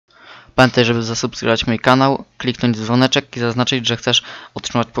Pamiętaj, żeby zasubskrybować mój kanał, kliknąć dzwoneczek i zaznaczyć, że chcesz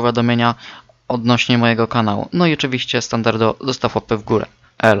otrzymać powiadomienia odnośnie mojego kanału. No i oczywiście standardowo zostaw łapę w górę.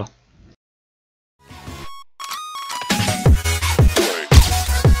 Elo.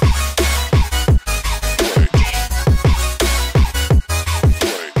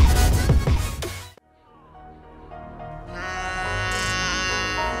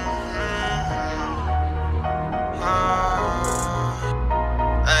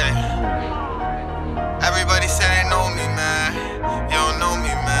 Everybody say they know me, man. You don't know me,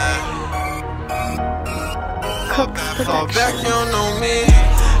 man. Fall back, you don't know me.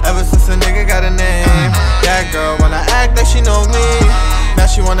 Ever since a nigga got a name, that girl wanna act like she know me. Now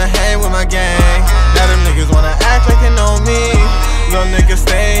she wanna hang with my gang. Now them niggas wanna act like they know me. Little niggas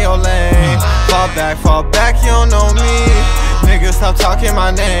stay in your lane. Fall back, you don't know me. Niggas stop talking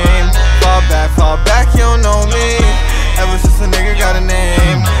my name. Fall back, you don't know me. Ever since a nigga got a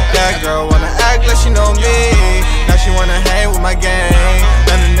name, that girl wanna act like she know me. Now she wanna hang with my gang.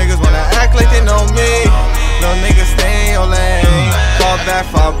 Now the niggas wanna act like they know me. Little niggas stay in your lane.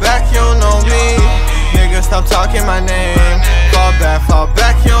 Fall back, you don't know me. Niggas stop talking my name. Fall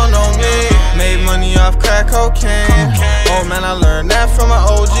back, you don't know me. Made money off crack cocaine. Oh man, I learned that from my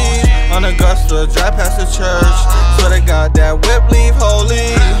OGs. On Augusta, drive past the church. Swear to God, that whip leave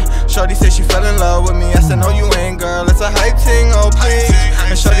holy. Shorty said she fell in love with me. I said no you ain't, girl, it's a hype thing, oh please.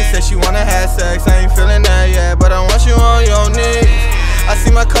 And Shorty said she wanna have sex. I ain't feeling that yet, but I want you on your knees. I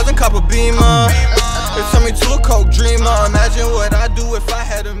see my cousin cop a Beamer. It turned me to a coke dreamer. Imagine what I'd do if I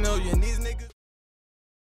had $1 million.